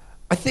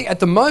at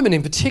the moment,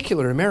 in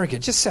particular in America,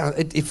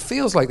 it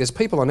feels like there's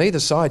people on either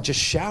side just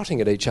shouting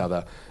at each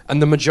other,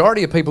 and the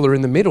majority of people are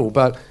in the middle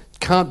but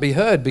can't be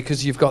heard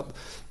because you've got,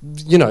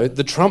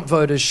 the Trump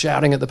voters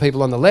shouting at the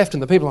people on the left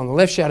and the people on the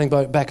left shouting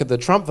back at the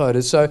Trump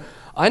voters. So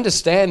I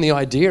understand the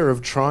idea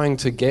of trying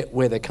to get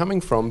where they're coming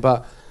from,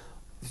 but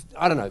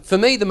I don't know. For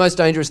me, the most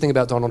dangerous thing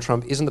about Donald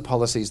Trump isn't the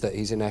policies that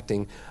he's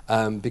enacting,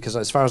 because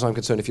as far as I'm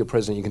concerned, if you're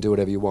president, you can do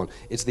whatever you want.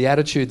 It's the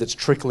attitude that's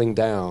trickling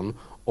down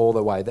all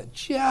the way, that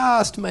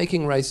just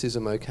making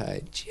racism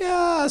okay,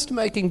 just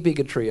making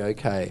bigotry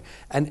okay.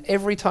 And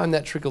every time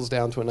that trickles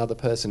down to another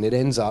person, it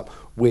ends up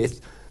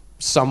with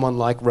someone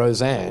like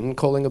Roseanne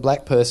calling a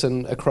black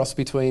person a cross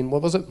between,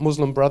 what was it,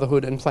 Muslim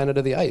Brotherhood and Planet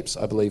of the Apes,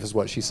 I believe is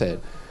what she said.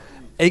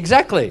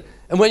 Exactly.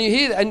 And when you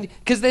hear that, and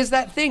because there's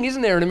that thing,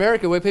 isn't there, in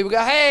America where people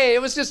go, hey,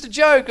 it was just a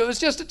joke, it was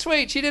just a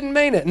tweet, she didn't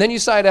mean it. And then you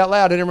say it out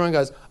loud and everyone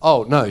goes,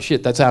 oh, no,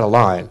 shit, that's out of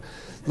line.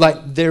 Like,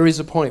 there is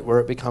a point where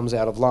it becomes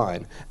out of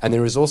line. And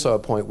there is also a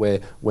point where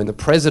when the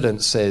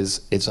president says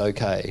it's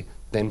okay,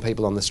 then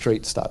people on the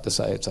street start to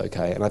say it's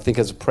okay. And I think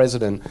as a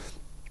president,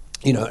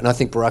 and I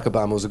think Barack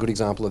Obama was a good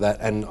example of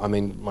that. And, I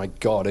mean, my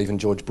God, even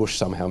George Bush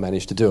somehow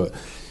managed to do it.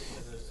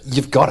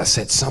 You've got to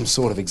set some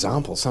sort of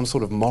example, some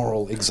sort of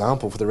moral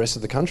example for the rest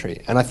of the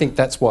country. And I think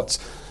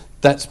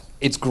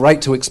it's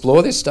great to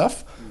explore this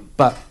stuff,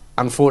 but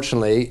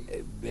unfortunately,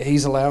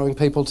 he's allowing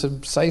people to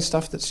say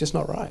stuff that's just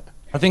not right.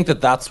 I think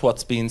that's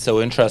what's been so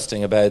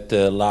interesting about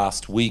the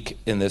last week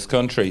in this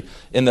country.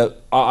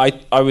 I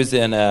was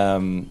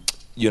in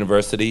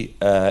university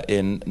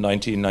in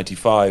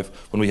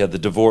 1995 when we had the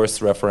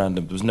divorce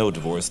referendum. There was no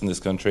divorce in this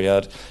country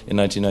yet in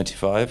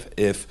 1995.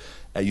 If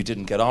you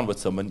didn't get on with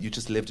someone, you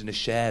just lived in a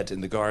shed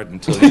in the garden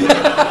till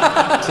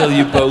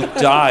you both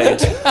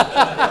died.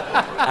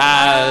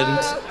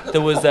 And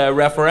there was a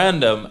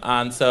referendum,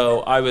 and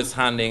so I was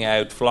handing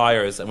out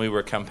flyers and we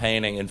were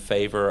campaigning in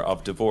favour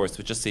of divorce,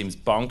 which just seems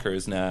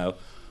bonkers now.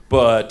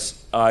 But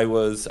I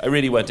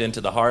really went into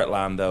the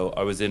heartland, though.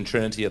 I was in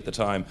Trinity at the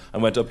time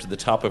and went up to the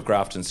top of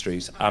Grafton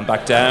Street and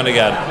back down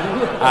again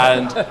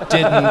and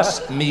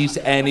didn't meet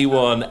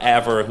anyone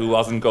ever who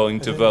wasn't going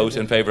to vote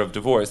in favour of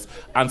divorce.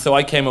 And so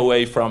I came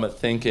away from it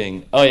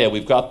thinking, oh yeah,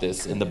 we've got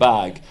this in the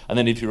bag. And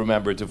then if you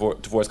remember,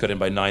 divorce got in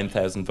by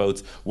 9,000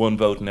 votes, 1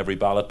 vote in every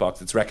ballot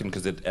box. It's reckoned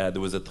because there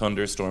was a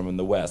thunderstorm in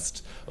the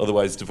west.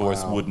 Otherwise,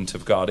 divorce wouldn't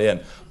have got in.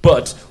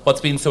 But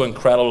what's been so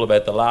incredible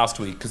about the last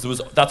week,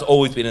 because that's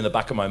always been in the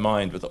back of my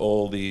mind with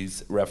all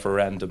these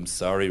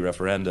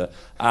referenda,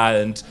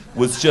 and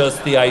was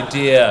just the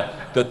idea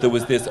that there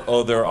was this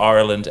other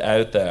Ireland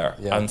out there,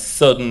 and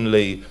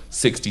suddenly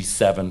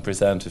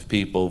 67% of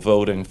people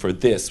voting for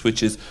this,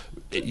 which is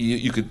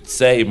you could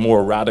say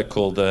more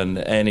radical than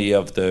any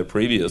of the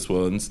previous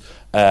ones,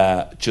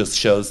 just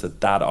shows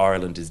that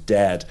Ireland is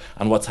dead.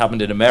 And what's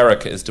happened in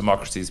America is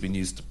democracy has been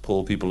used to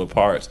pull people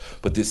apart,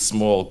 but this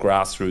small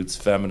grassroots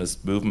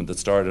feminist movement that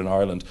started in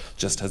Ireland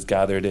just has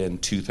gathered in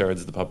 2/3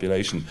 of the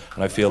population,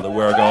 and I feel that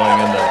we're going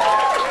in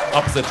the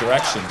opposite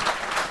direction.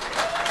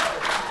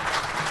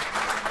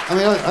 I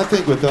mean, I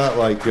think with that,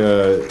 like,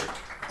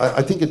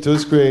 I think it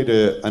does create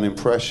an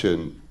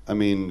impression. I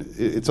mean,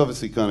 it's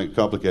obviously kind of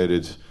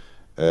complicated.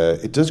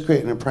 It does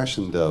create an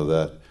impression, though,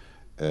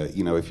 that,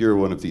 you know, if you're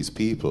one of these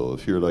people,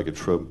 if you're like a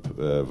Trump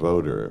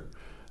voter,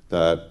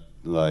 that,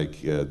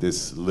 like,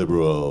 this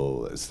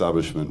liberal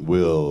establishment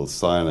will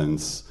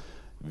silence,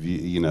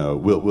 you know,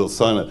 will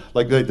silence.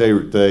 Like,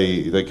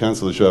 they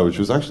cancelled the show, which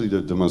was actually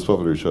the most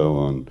popular show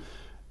on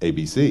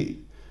ABC.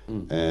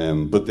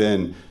 But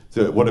then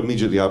what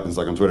immediately happens,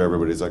 like on Twitter,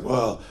 everybody's like,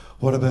 well,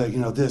 what about, you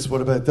know, this,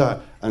 what about that?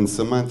 And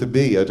Samantha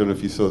Bee, I don't know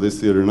if you saw this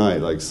the other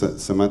night, like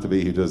Samantha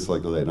Bee, who does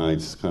like the late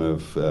night kind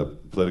of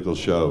political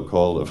show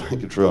called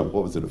Ivanka Trump,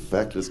 what was it, a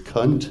feckless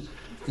cunt?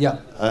 Yeah.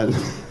 And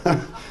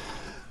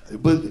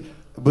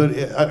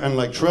and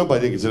like Trump, I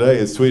think today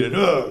has tweeted,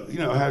 oh, you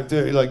know, how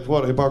dare, like,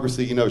 what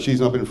hypocrisy, you know,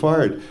 she's not been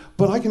fired.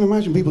 But I can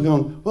imagine people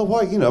going, well,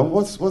 why, you know,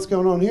 what's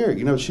going on here?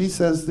 You know, she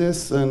says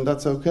this and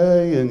that's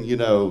okay, and, you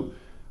know,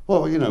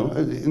 well, you know,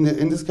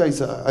 in this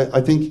case, I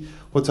think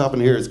what's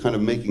happened here is kind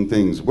of making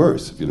things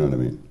worse, if you know what I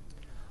mean.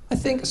 I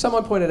think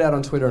someone pointed out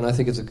on Twitter, and I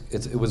think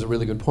it was a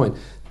really good point.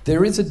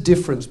 There is a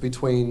difference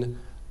between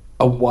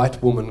a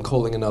white woman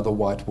calling another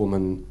white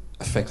woman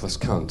a feckless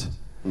cunt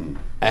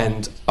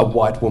and a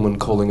white woman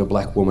calling a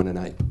black woman an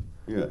ape.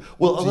 Yeah.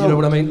 Well, do you know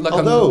what I mean?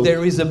 Like,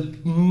 there is a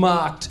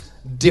marked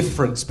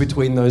difference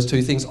between those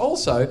two things.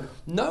 Also,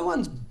 no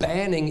one's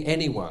banning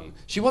anyone.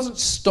 She wasn't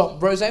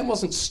stopped. Roseanne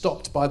wasn't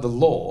stopped by the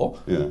law.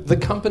 Yeah. The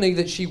company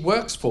that she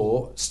works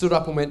for stood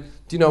up and went,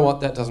 do you know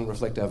what? That doesn't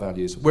reflect our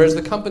values. Whereas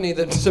the company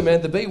that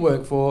Samantha Bee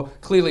worked for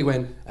clearly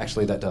went,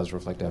 actually, that does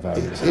reflect our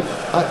values.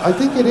 I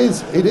think it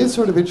is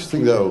sort of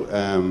interesting, though,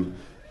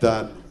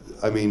 that,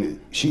 I mean,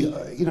 she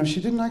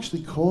didn't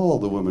actually call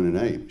the woman an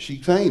ape. She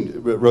claimed,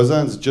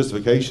 Roseanne's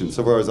justification,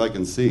 so far as I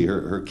can see,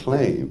 her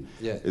claim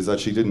is that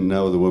she didn't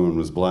know the woman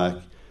was black.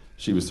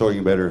 She was talking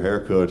about her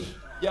haircut.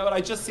 Yeah, but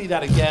I just see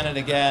that again and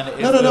again.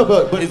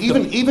 But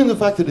even the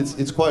fact that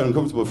it's quite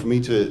uncomfortable for me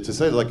to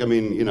say, like, I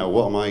mean, you know,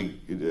 what am I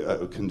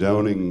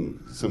condoning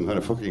some kind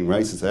of fucking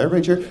racist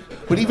outrage here?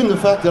 But even the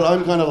fact that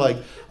I'm kind of like,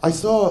 I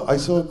saw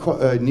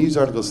a news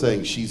article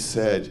saying she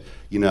said,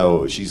 you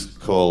know, she's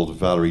called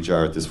Valerie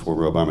Jarrett, this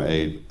former Obama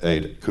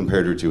aide,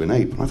 compared her to an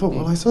ape. And I thought,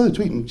 well, I saw the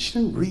tweet, and she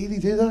didn't really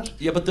do that.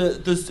 Yeah, but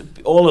there's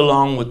all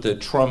along with the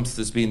Trumps,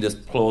 there's been this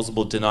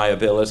plausible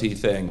deniability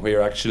thing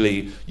where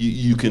actually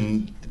you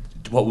can,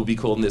 what would be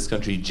called in this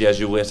country,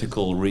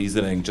 Jesuitical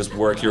reasoning, just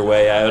work your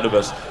way out of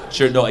it.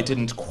 Sure, no, I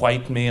didn't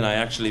quite mean, I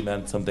actually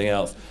meant something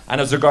else. And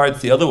as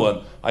regards the other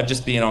one, I've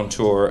just been on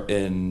tour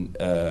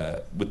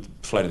with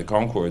Flight of the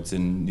Conchords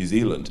in New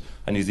Zealand,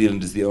 and New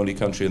Zealand is the only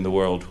country in the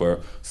world where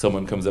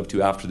someone comes up to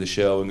you after the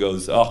show and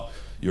goes, oh,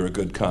 you're a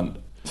good cunt.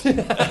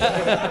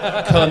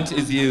 Cunt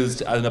is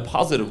used in a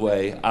positive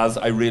way, as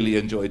I really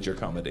enjoyed your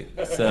comedy.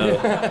 So,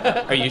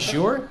 are you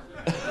sure?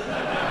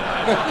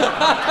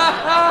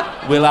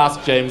 We'll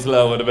ask James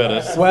Lowe in a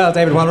minute. Well,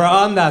 David, while we're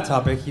on that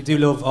topic, you do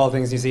love all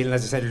things New Zealand.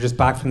 As you said, you're just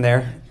back from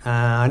there.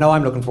 I know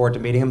I'm looking forward to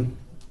meeting him.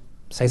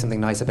 Say something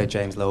nice about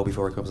James Lowe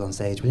before he comes on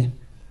stage, will you?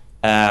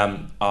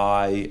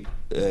 I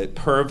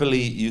pervily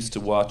used to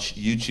watch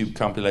YouTube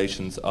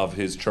compilations of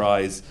his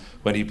tries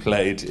when he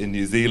played in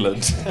New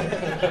Zealand.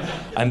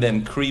 And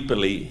then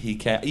creepily he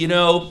can't. You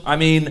know, I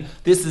mean,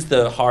 this is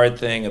the hard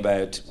thing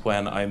about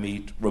when I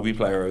meet rugby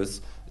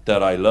players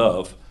that I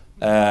love.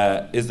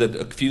 Is that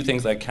a few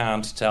things I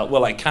can't tell.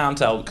 Well, I can't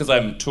tell because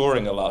I'm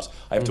touring a lot.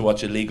 I have to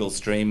watch illegal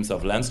streams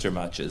of Leinster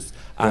matches,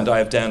 and I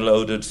have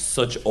downloaded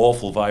such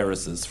awful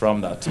viruses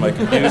from that to my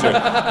computer.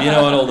 You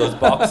know, and all those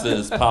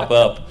boxes pop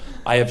up.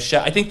 I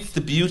think the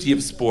beauty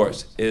of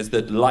sport is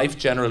that life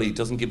generally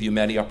doesn't give you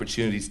many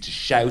opportunities to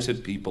shout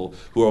at people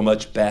who are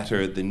much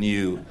better than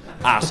you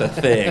at a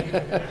thing,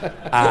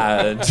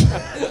 and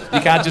you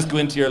can't just go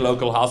into your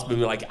local hospital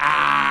and be like,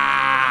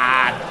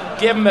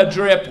 give him a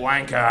drip,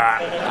 wanker.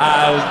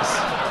 And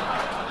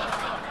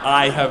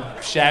I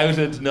have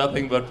shouted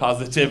nothing but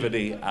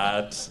positivity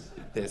at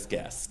this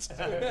guest.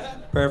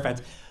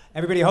 Perfect.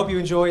 Everybody, I hope you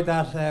enjoyed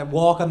that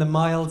walk on the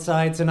mild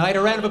side tonight.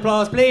 A round of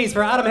applause, please,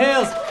 for Adam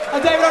Hills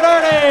and David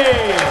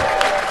O'Doherty.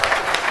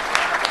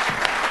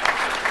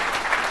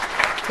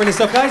 Brilliant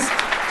stuff, guys.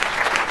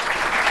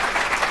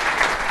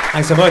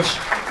 Thanks so much.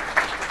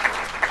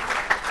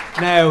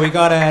 Now, we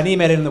got an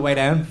email in on the way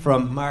down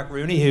from Mark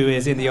Rooney, who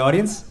is in the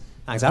audience.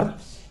 Thanks, Adam.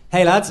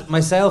 Hey lads,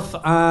 myself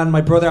and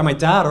my brother and my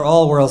dad are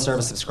all World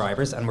Service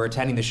subscribers, and we're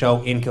attending the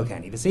show in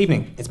Kilkenny this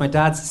evening. It's my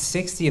dad's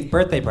 60th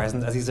birthday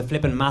present, as he's a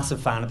flippin' massive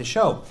fan of the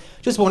show.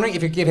 Just wondering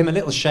if you could give him a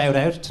little shout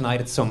out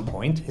tonight at some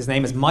point. His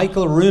name is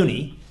Michael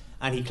Rooney,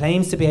 and he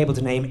claims to be able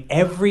to name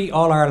every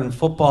All-Ireland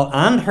football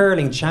and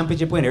hurling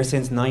championship winner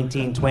since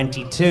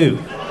 1922.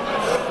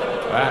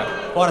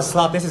 Wow. What a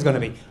slot this is going to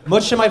be.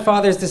 Much to my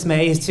father's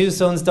dismay, his two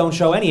sons don't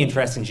show any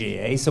interest in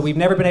GAA, so we've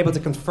never been able to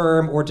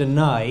confirm or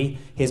deny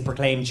his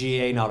proclaimed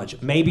GAA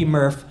knowledge. Maybe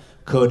Murph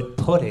could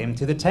put him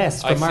to the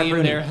test. I Mark see him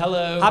Rooney. there.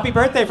 Hello. Happy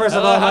birthday, first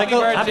of all,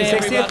 Michael. Happy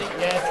 60th. Everybody.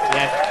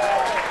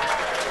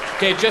 Yes.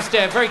 Okay, just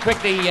very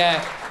quickly,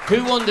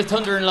 who won the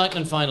Thunder and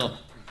Lightning final?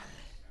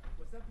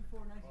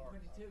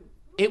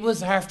 It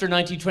was after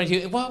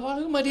 1922. What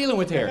who am I dealing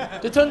with here?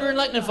 The Thunder and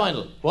Lightning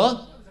final.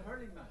 What?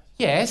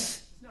 Yes.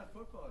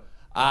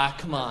 Ah,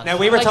 come on. Now,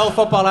 we were told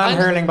football and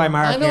hurling by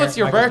Mark. I know here, it's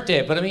your Michael.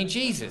 birthday, but I mean,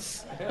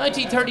 Jesus.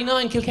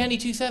 1939, Kilkenny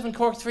 2-7,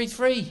 Cork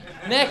 3-3.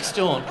 Next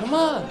one, come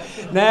on.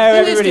 Now,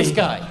 Who everybody. is this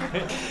guy?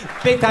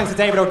 Big thanks to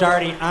David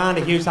O'Doherty and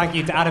a huge thank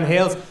you to Adam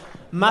Hills.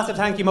 Massive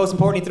thank you, most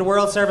importantly, to the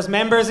World Service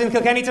members in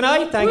Kilkenny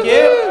tonight. Thank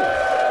you.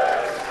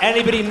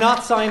 Anybody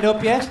not signed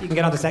up yet, you can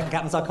get on to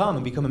secondcaptains.com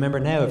and become a member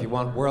now if you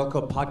want World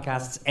Cup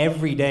podcasts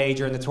every day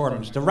during the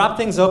tournament. To wrap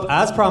things up,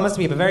 as promised,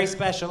 we have a very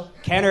special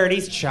Ken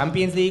Early's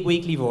Champions League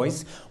weekly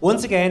voice.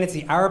 Once again, it's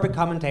the Arabic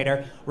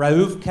commentator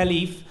Raouf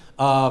Khalif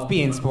of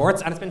beIN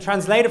Sports, and it's been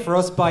translated for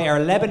us by our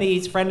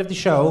Lebanese friend of the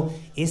show,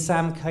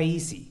 Issam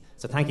Kaisi.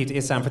 So thank you to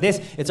Issam for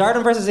this. It's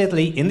Ireland versus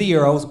Italy in the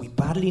Euros. We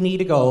badly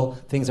need a goal.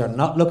 Things are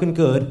not looking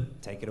good.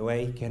 Take it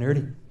away, Ken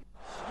Early.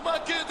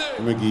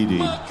 McGeady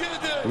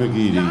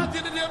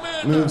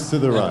moves to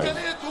the right.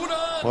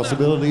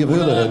 Possibility of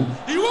Houlihan.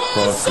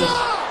 Crosses.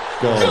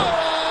 Goal.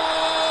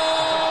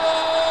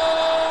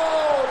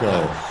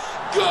 Goal.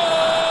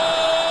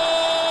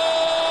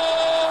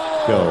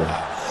 Goal.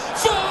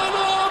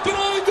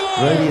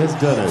 Brady has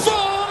done it.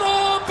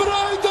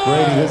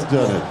 Brady has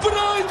done it.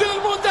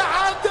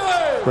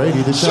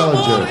 Brady the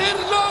challenger.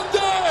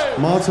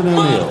 Martin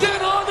O'Neill.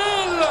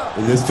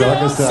 In this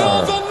darkest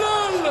hour,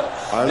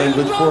 Ireland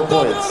with 4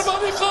 points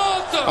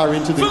are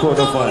into the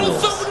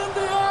quarterfinals.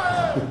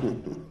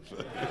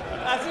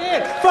 That's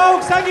it.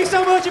 Folks, thank you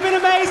so much. You've been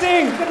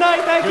amazing. Good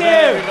night. Thank you.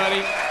 Good night,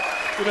 everybody.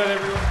 Good night,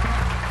 everyone.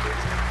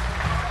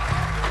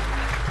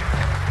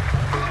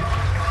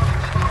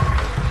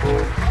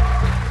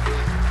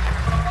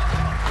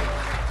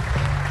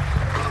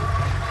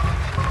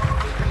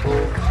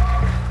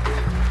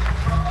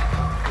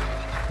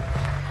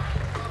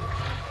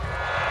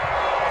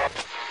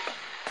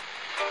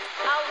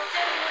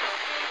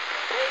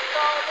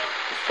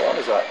 What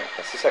is that?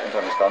 That's the second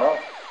time it's gone off.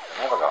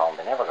 They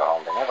never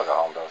go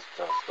home, those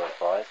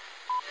boys.